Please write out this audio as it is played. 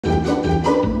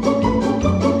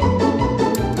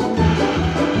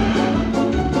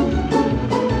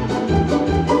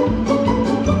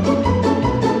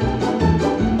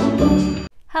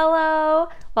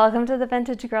Welcome to the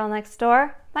Vintage Girl Next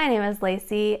Door. My name is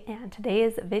Laci, and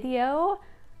today's video,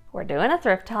 we're doing a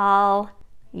thrift haul.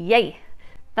 Yay!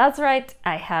 That's right,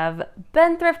 I have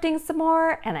been thrifting some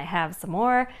more, and I have some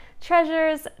more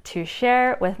treasures to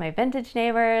share with my vintage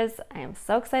neighbors. I am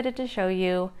so excited to show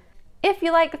you. If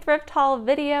you like thrift haul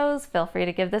videos, feel free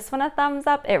to give this one a thumbs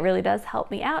up. It really does help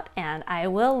me out, and I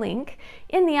will link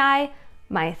in the eye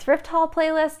my thrift haul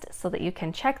playlist so that you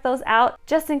can check those out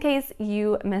just in case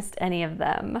you missed any of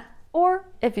them. Or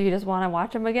if you just want to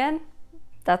watch them again,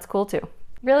 that's cool too.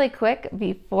 Really quick,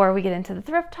 before we get into the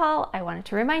thrift haul, I wanted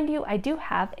to remind you I do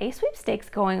have a sweepstakes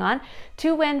going on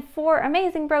to win 4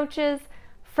 amazing brooches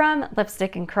from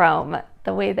Lipstick and Chrome.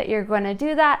 The way that you're going to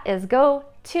do that is go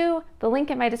to the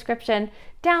link in my description,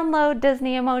 download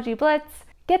Disney Emoji Blitz,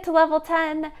 get to level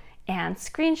 10, and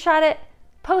screenshot it,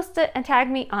 post it, and tag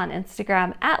me on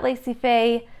Instagram at Laci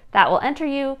Fay. That will enter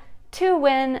you to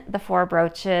win the 4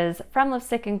 brooches from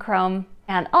Lipstick and Chrome.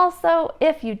 And also,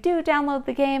 if you do download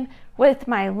the game with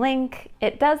my link,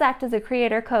 it does act as a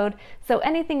creator code, so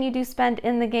anything you do spend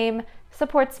in the game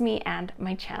supports me and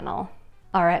my channel.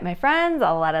 All right, my friends,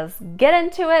 let us get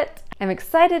into it. I'm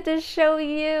excited to show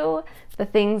you the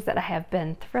things that I have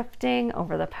been thrifting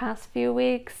over the past few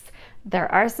weeks. There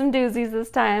are some doozies this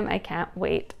time. I can't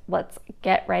wait. Let's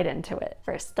get right into it.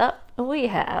 First up, we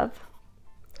have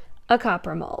a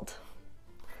copper mold.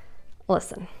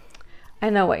 Listen,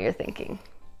 I know what you're thinking,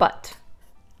 but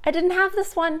I didn't have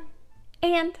this one,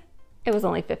 and it was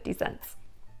only 50 cents.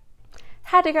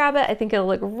 Had to grab it. I think it'll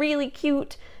look really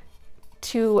cute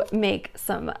to make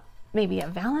maybe a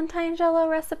Valentine Jello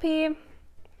recipe.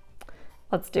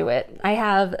 Let's do it. I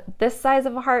have this size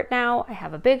of a heart now. I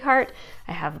have a big heart.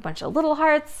 I have a bunch of little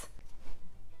hearts.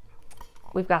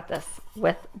 We've got this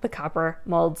with the copper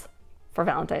molds for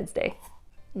Valentine's Day.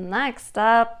 Next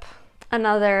up,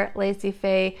 another Laci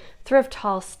Fay thrift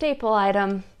haul staple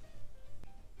item,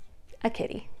 a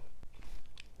kitty.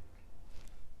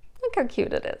 Look how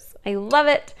cute it is. I love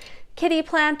it. Kitty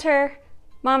planter,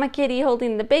 mama kitty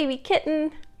holding the baby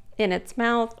kitten in its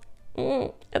mouth.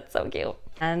 It's so cute.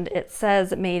 And it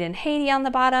says made in Haiti on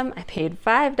the bottom. I paid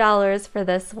 $5 for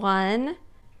this one.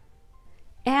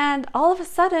 And all of a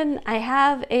sudden I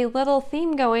have a little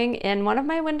theme going in one of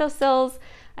my windowsills.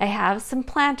 I have some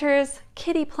planters,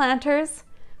 kitty planters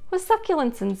with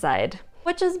succulents inside,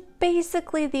 which is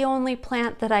basically the only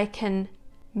plant that I can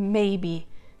maybe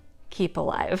keep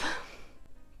alive.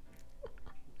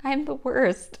 I'm the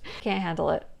worst. Can't handle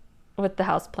it with the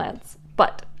house plants,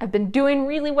 but I've been doing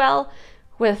really well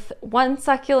with one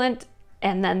succulent,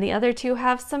 and then the other 2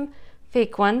 have some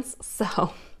fake ones,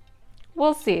 so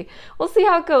we'll see. We'll see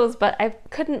how it goes, but I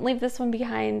couldn't leave this one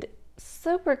behind.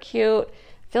 Super cute.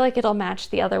 I feel like it'll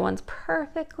match the other ones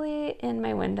perfectly in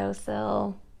my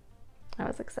windowsill. I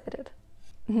was excited.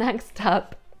 Next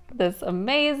up, this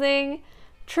amazing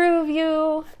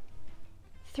TrueView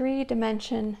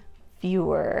 3-dimension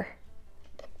viewer.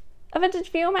 A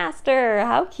vintage Viewmaster.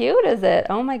 How cute is it?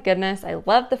 Oh my goodness, I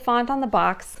love the font on the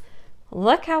box.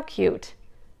 Look how cute.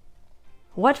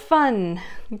 What fun.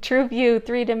 TrueView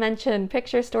 3-dimension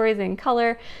picture stories in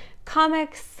color,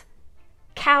 comics,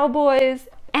 cowboys,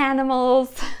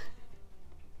 animals,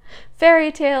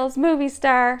 fairy tales, movie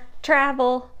star,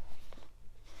 travel.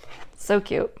 So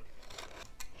cute.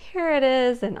 Here it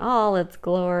is in all its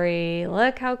glory.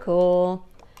 Look how cool.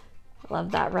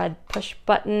 Love that red push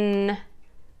button.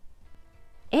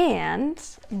 And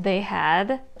they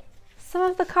had some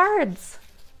of the cards.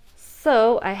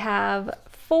 So I have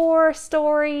 4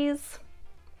 stories.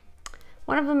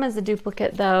 One of them is a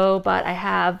duplicate though, but I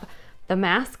have The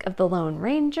Mask of the Lone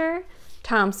Ranger,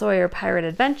 Tom Sawyer Pirate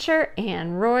Adventure,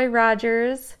 and Roy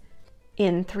Rogers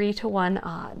in 3-to-1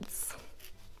 odds.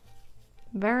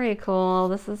 Very cool.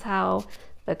 This is how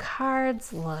the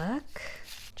cards look.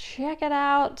 Check it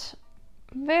out.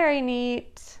 Very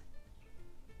neat.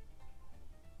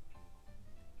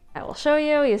 I will show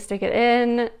you. You stick it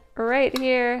in right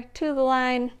here to the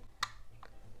line.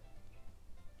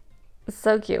 It's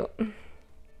so cute.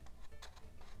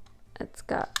 It's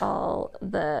got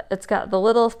the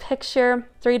little picture,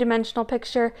 3-dimensional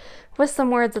picture with some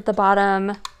words at the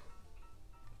bottom.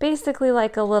 Basically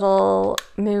like a little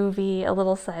movie, a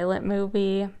little silent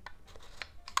movie.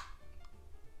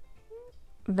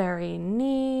 Very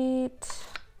neat.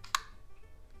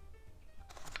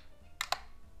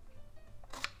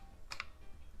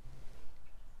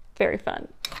 Very fun.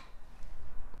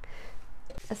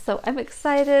 So I'm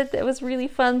excited. It was really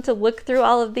fun to look through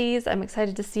all of these. I'm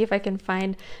excited to see if I can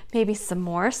find maybe some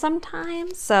more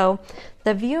sometime. So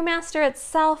the Viewmaster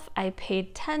itself, I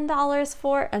paid $10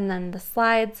 for, and then the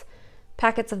slides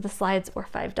Packets of the slides were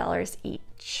 $5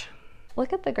 each.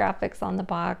 Look at the graphics on the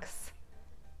box.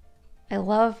 I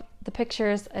love the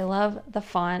pictures. I love the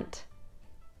font.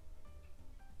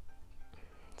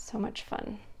 So much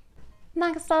fun.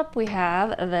 Next up, we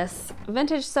have this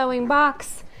vintage sewing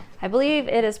box. I believe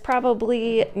it is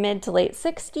probably mid to late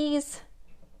 60s.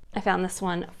 I found this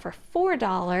one for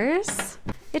 $4.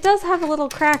 It does have a little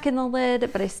crack in the lid,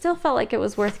 but I still felt like it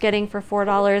was worth getting for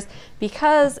 $4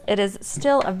 because it is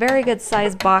still a very good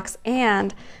size box,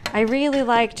 and I really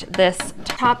liked this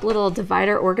top little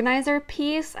divider organizer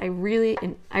piece. I really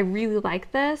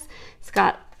like this. It's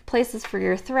got places for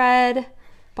your thread,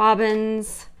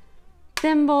 bobbins,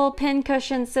 thimble, pin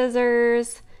cushion,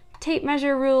 scissors, tape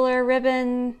measure, ruler,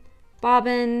 ribbon,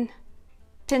 bobbin,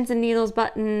 pins and needles,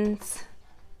 buttons.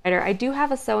 I do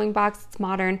have a sewing box, it's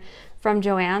modern, from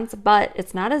Joann's, but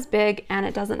it's not as big and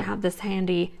it doesn't have this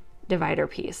handy divider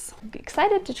piece. I'm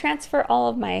excited to transfer all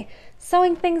of my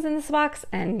sewing things in this box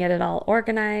and get it all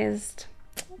organized.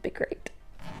 It'll be great.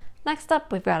 Next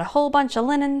up, we've got a whole bunch of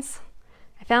linens.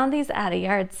 I found these at a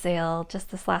yard sale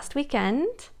just this last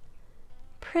weekend.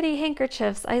 Pretty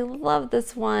handkerchiefs. I love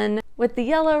this one with the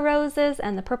yellow roses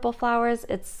and the purple flowers.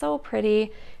 It's so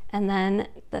pretty. And then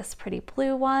this pretty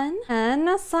blue one and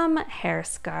some hair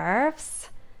scarves.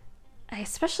 I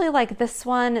especially like this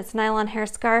one. It's nylon hair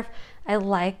scarf. I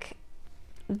like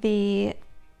the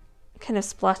kind of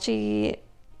splotchy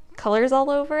colors all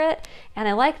over it. And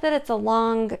I like that it's a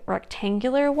long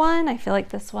rectangular one. I feel like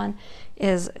this one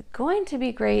is going to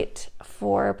be great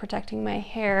for protecting my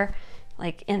hair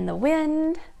like in the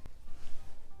wind.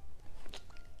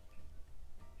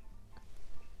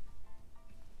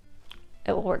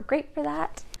 It will work great for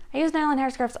that. I use nylon hair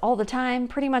scarves all the time,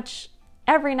 pretty much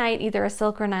every night, either a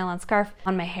silk or nylon scarf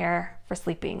on my hair for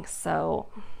sleeping. So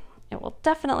it will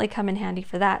definitely come in handy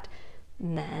for that.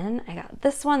 And then I got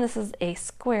this one. This is a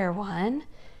square one.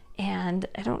 And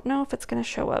I don't know if it's gonna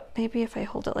show up. Maybe if I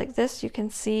hold it like this, you can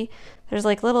see there's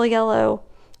like little yellow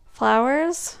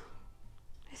flowers,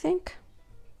 I think,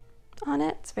 on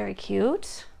it. It's very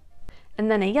cute. And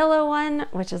then a yellow one,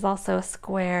 which is also a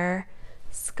square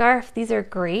scarf. These are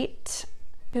great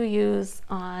to use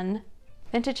on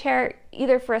vintage hair,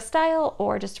 either for a style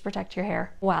or just to protect your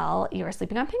hair while you are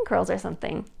sleeping on pin curls or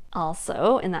something.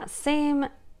 Also, in that same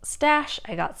stash,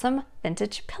 I got some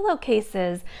vintage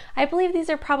pillowcases. I believe these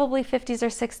are probably 50s or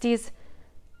 60s.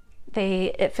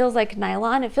 It feels like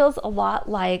nylon. It feels a lot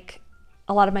like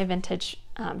a lot of my vintage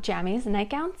jammies and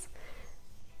nightgowns.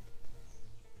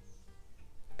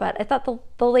 But I thought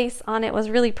the lace on it was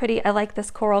really pretty. I like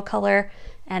this coral color,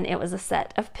 and it was a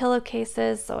set of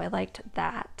pillowcases, so I liked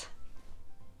that.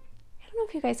 I don't know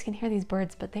if you guys can hear these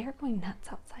birds, but they are going nuts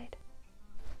outside.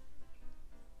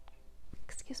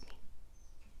 Excuse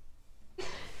me.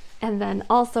 And then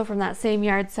also from that same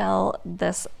yard sale,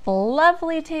 this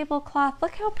lovely tablecloth.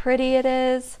 Look how pretty it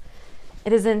is.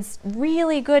 It is in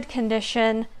really good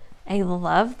condition. I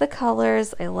love the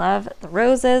colors. I love the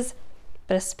roses,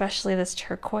 but especially this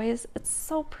turquoise. It's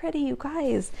so pretty, you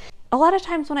guys. A lot of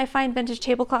times when I find vintage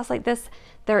tablecloths like this,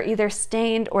 they're either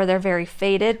stained or they're very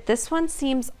faded. This one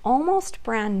seems almost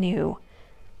brand new.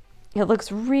 It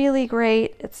looks really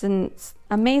great. It's in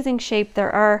amazing shape.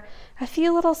 There are a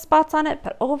few little spots on it,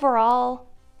 but overall,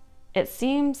 it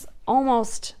seems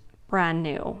almost brand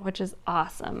new, which is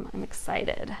awesome. I'm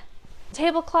excited.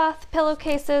 Tablecloth,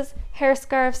 pillowcases, hair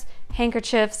scarves,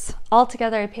 handkerchiefs, all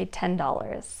together I paid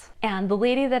 $10. And the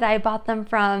lady that I bought them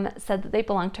from said that they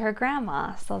belonged to her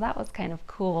grandma, so that was kind of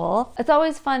cool. It's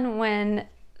always fun when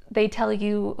they tell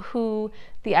you who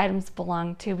the items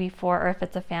belong to before, or if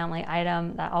it's a family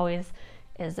item. That always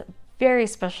is very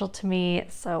special to me,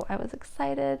 so I was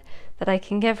excited that I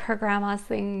can give her grandma's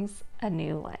things a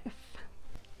new life.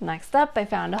 Next up, I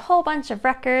found a whole bunch of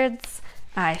records.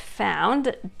 I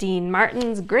found Dean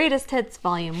Martin's Greatest Hits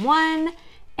Volume 1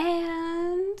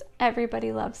 and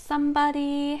Everybody Loves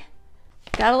Somebody.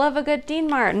 Gotta love a good Dean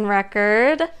Martin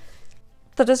record.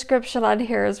 The description on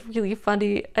here is really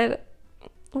funny.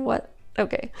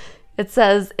 Okay. It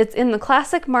says, it's in the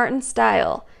classic Martin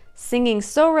style, singing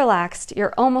so relaxed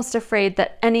you're almost afraid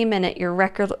that any minute your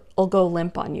record will go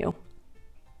limp on you.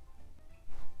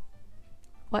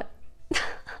 What?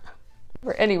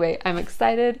 Anyway, I'm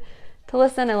excited to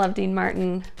listen. I love Dean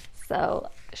Martin, so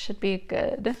it should be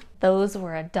good. Those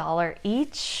were $1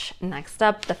 each. Next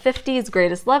up, the 50s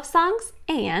Greatest Love Songs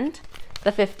and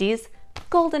the 50s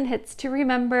Golden Hits to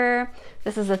Remember.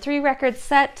 This is a 3-record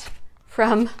set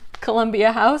from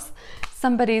Columbia House.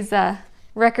 Somebody's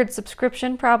record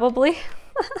subscription, probably.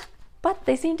 But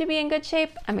they seem to be in good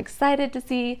shape. I'm excited to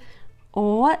see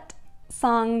what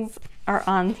songs are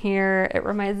on here. It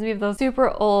reminds me of those super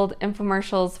old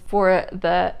infomercials for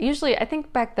usually I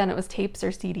think back then it was tapes or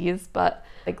CDs, but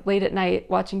like late at night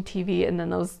watching TV, and then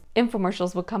those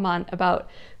infomercials would come on about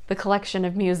the collection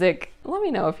of music. Let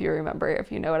me know if you remember,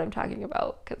 if you know what I'm talking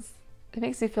about, because it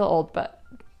makes me feel old, but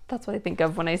that's what I think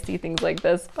of when I see things like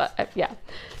this. But yeah,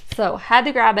 so had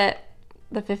to grab it.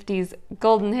 The 50s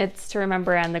golden hits to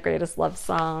remember and the greatest love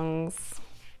songs,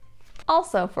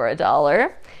 also for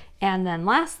 $1. And then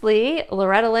lastly,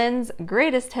 Loretta Lynn's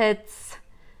greatest hits.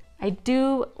 I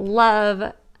do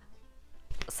love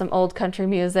some old country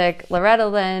music. Loretta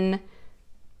Lynn,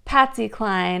 Patsy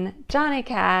Cline, Johnny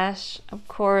Cash, of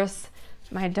course,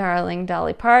 my darling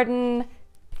Dolly Parton.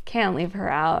 Can't leave her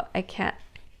out. I can't.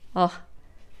 Well,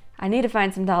 I need to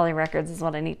find some Dolly records is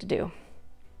what I need to do.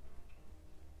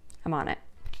 I'm on it.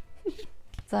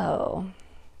 So,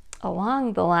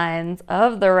 along the lines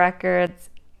of the records,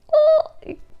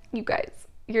 you guys,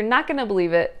 you're not gonna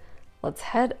believe it. Let's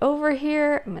head over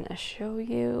here. I'm gonna show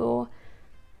you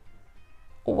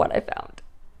what I found.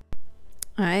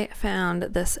 I found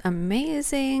this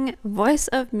amazing Voice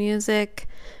of Music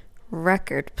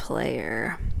record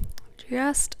player.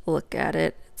 Just look at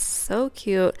it. It's so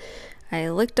cute. I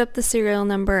looked up the serial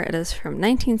number. It is from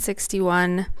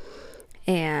 1961,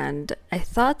 and I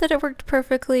thought that it worked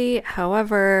perfectly.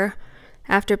 However,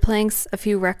 after playing a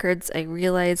few records, I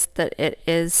realized that it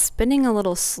is spinning a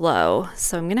little slow,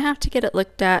 so I'm gonna have to get it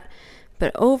looked at.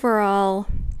 But overall,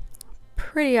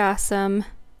 pretty awesome.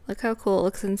 Look how cool it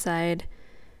looks inside.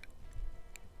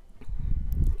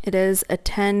 It is a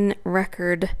 10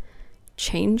 record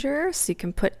changer, so you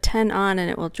can put 10 on and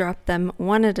it will drop them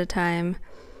one at a time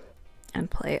and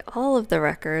play all of the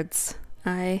records.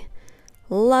 I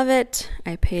love it.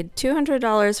 I paid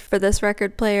 $200 for this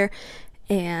record player,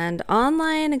 and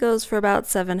online it goes for about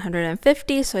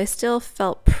 $750, so I still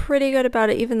felt pretty good about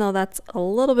it, even though that's a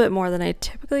little bit more than I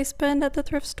typically spend at the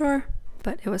thrift store.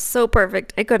 But it was so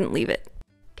perfect, I couldn't leave it.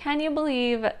 Can you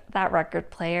believe that record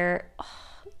player? Oh,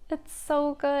 it's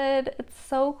so good. It's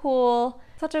so cool.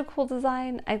 Such a cool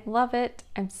design. I love it.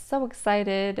 I'm so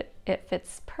excited. It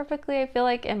fits perfectly, I feel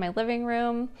like, in my living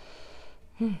room.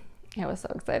 I was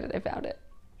so excited I found it.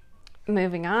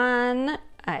 Moving on,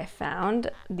 I found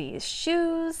these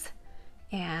shoes,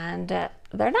 and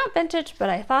they're not vintage, but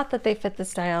I thought that they fit the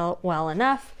style well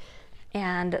enough,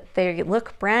 and they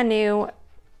look brand new.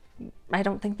 I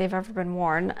don't think they've ever been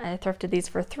worn. I thrifted these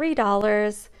for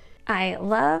 $3. I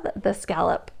love the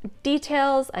scallop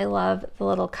details. I love the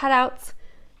little cutouts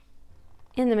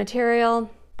in the material.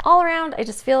 All around, I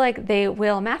just feel like they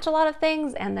will match a lot of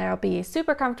things, and they'll be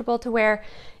super comfortable to wear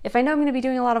if I know I'm going to be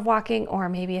doing a lot of walking, or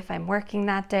maybe if I'm working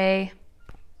that day.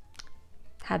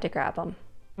 Had to grab them.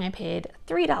 I paid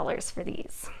 $3 for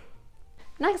these.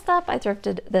 Next up, I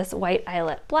thrifted this white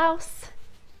eyelet blouse.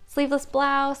 Sleeveless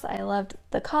blouse. I loved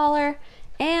the collar,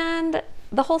 and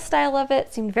the whole style of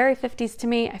it seemed very 50s to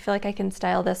me. I feel like I can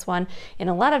style this one in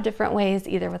a lot of different ways,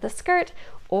 either with a skirt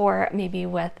or maybe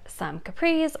with some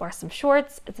capris or some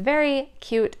shorts. It's very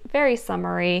cute, very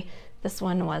summery. This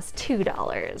one was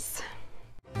 $2.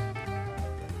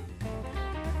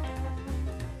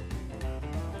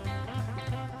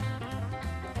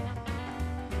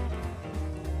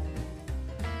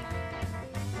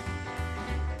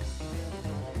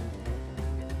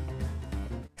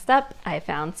 Next up, I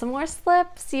found some more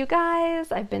slips, you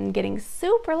guys. I've been getting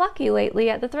super lucky lately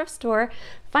at the thrift store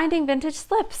finding vintage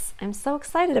slips. I'm so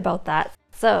excited about that.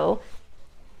 So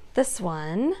this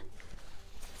one,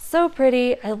 so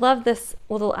pretty. I love this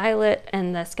little eyelet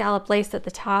and the scallop lace at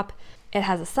the top. It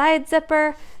has a side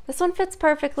zipper. This one fits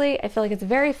perfectly. I feel like it's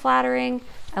very flattering.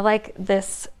 I like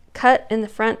this cut in the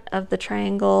front of the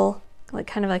triangle, like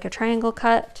kind of like a triangle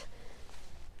cut.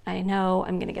 I know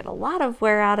I'm gonna get a lot of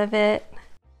wear out of it.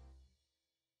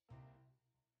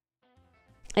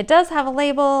 It does have a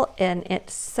label, and it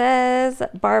says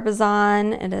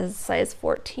Barbizon. It is size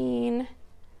 14.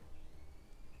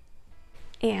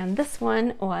 And this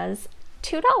one was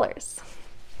 $2.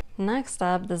 Next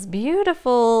up, this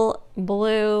beautiful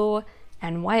blue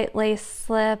and white lace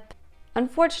slip.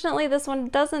 Unfortunately, this one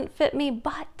doesn't fit me,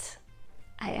 but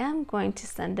I am going to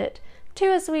send it to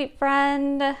a sweet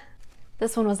friend.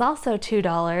 This one was also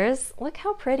 $2. Look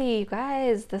how pretty, you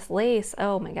guys, this lace.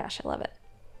 Oh my gosh, I love it.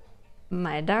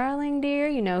 My darling dear,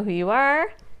 you know who you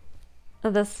are.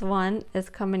 This one is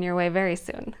coming your way very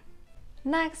soon.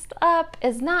 Next up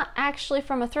is not actually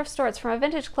from a thrift store, it's from a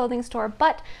vintage clothing store,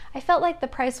 but I felt like the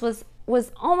price was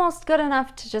almost good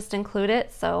enough to just include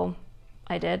it, so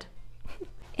I did.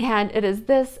 And it is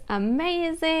this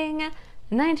amazing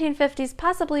 1950s,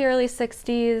 possibly early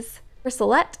 60s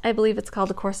corselet. I believe it's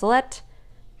called a corselet.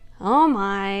 Oh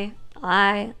my,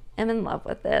 I am in love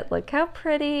with it. Look how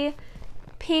pretty.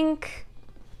 Pink,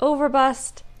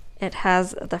 overbust. It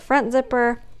has the front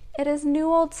zipper. It is new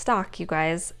old stock, you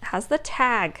guys. It has the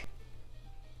tag.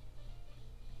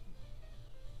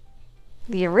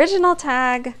 The original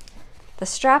tag. The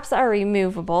straps are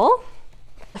removable.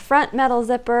 The front metal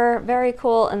zipper, very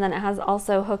cool. And then it has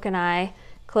also hook and eye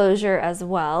closure as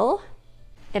well.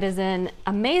 It is in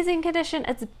amazing condition.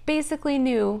 It's basically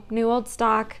new old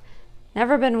stock,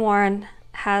 never been worn.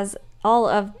 Has all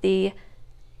of the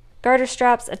garter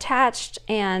straps attached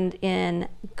and in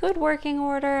good working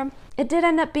order. It did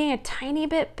end up being a tiny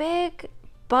bit big,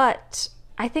 but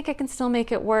I think I can still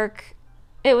make it work.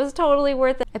 It was totally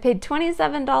worth it. I paid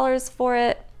 $27 for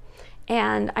it.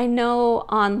 And I know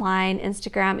online,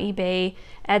 Instagram, eBay,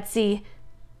 Etsy,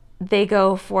 they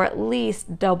go for at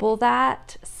least double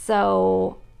that.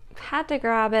 So had to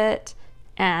grab it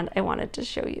and I wanted to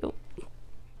show you.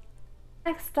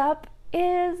 Next up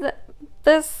is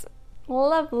this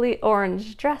lovely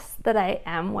orange dress that I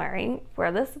am wearing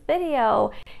for this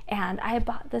video. And I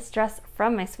bought this dress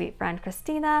from my sweet friend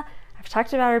Christina. I've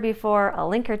talked about her before. I'll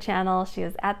link her channel. She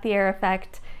was at the Air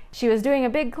Effect. She was doing a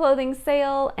big clothing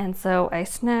sale, and so I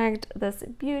snagged this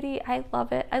beauty. I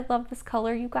love it. I love this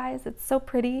color, you guys. It's so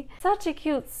pretty. Such a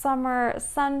cute summer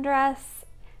sundress.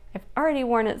 I've already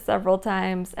worn it several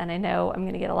times, and I know I'm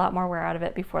gonna get a lot more wear out of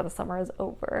it before the summer is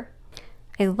over.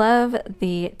 I love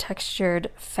the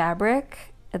textured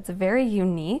fabric. It's very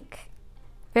unique,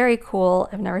 very cool.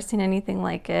 I've never seen anything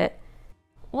like it.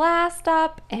 Last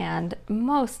up, and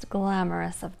most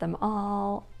glamorous of them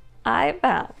all, I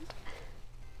found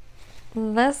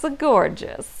this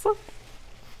gorgeous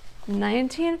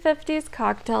 1950s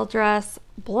cocktail dress,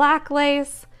 black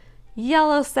lace,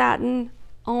 yellow satin.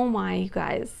 Oh my, you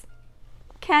guys.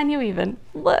 Can you even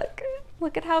look?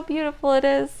 Look at how beautiful it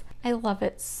is. I love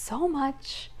it so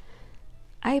much.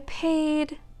 I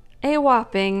paid a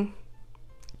whopping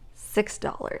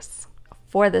 $6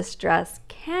 for this dress.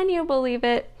 Can you believe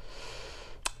it?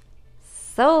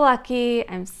 So lucky.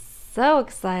 I'm so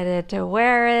excited to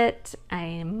wear it.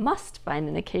 I must find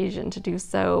an occasion to do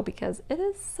so because it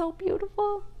is so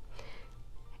beautiful.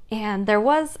 And there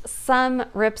was some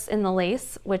rips in the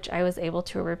lace, which I was able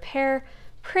to repair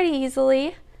pretty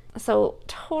easily. So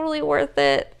totally worth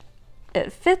it.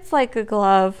 It fits like a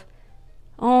glove.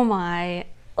 Oh my.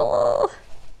 Oh.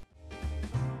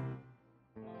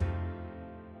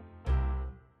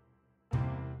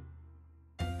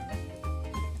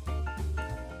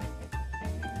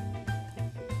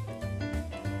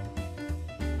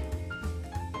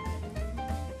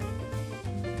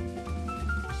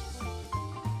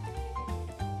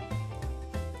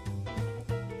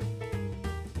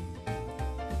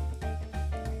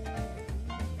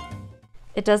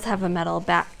 It does have a metal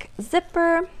back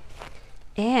zipper,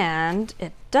 and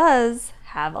it does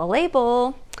have a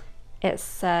label. It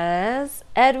says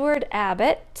Edward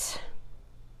Abbott.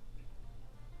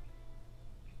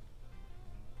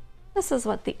 This is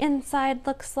what the inside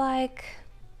looks like.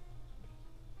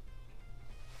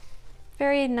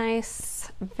 Very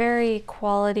nice, very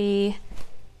quality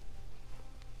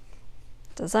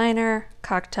designer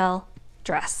cocktail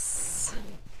dress.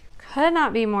 Could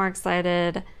not be more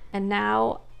excited. And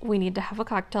now we need to have a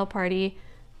cocktail party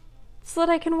so that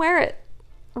I can wear it,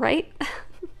 right?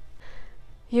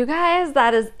 You guys,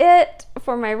 that is it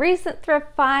for my recent thrift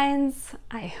finds.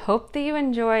 I hope that you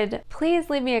enjoyed. Please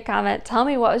leave me a comment. Tell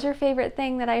me what was your favorite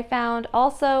thing that I found.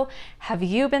 Also, have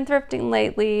you been thrifting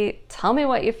lately? Tell me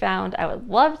what you found. I would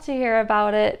love to hear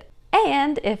about it.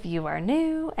 And if you are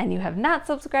new and you have not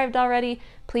subscribed already,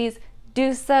 please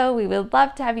do so. We would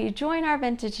love to have you join our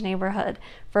vintage neighborhood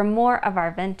for more of our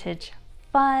vintage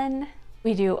fun.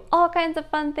 We do all kinds of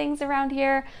fun things around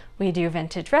here. We do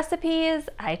vintage recipes,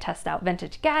 I test out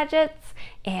vintage gadgets,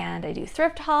 and I do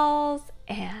thrift hauls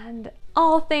and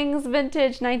all things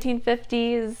vintage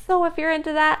 1950s. So if you're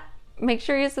into that, make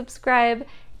sure you subscribe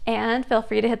and feel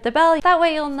free to hit the bell. That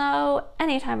way you'll know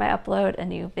anytime I upload a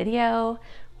new video,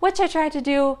 which I try to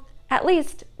do at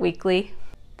least weekly.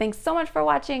 Thanks so much for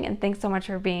watching, and thanks so much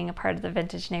for being a part of the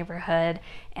vintage neighborhood.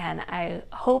 And I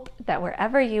hope that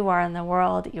wherever you are in the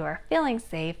world, you are feeling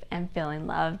safe and feeling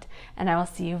loved. And I will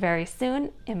see you very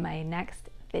soon in my next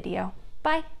video.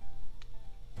 Bye.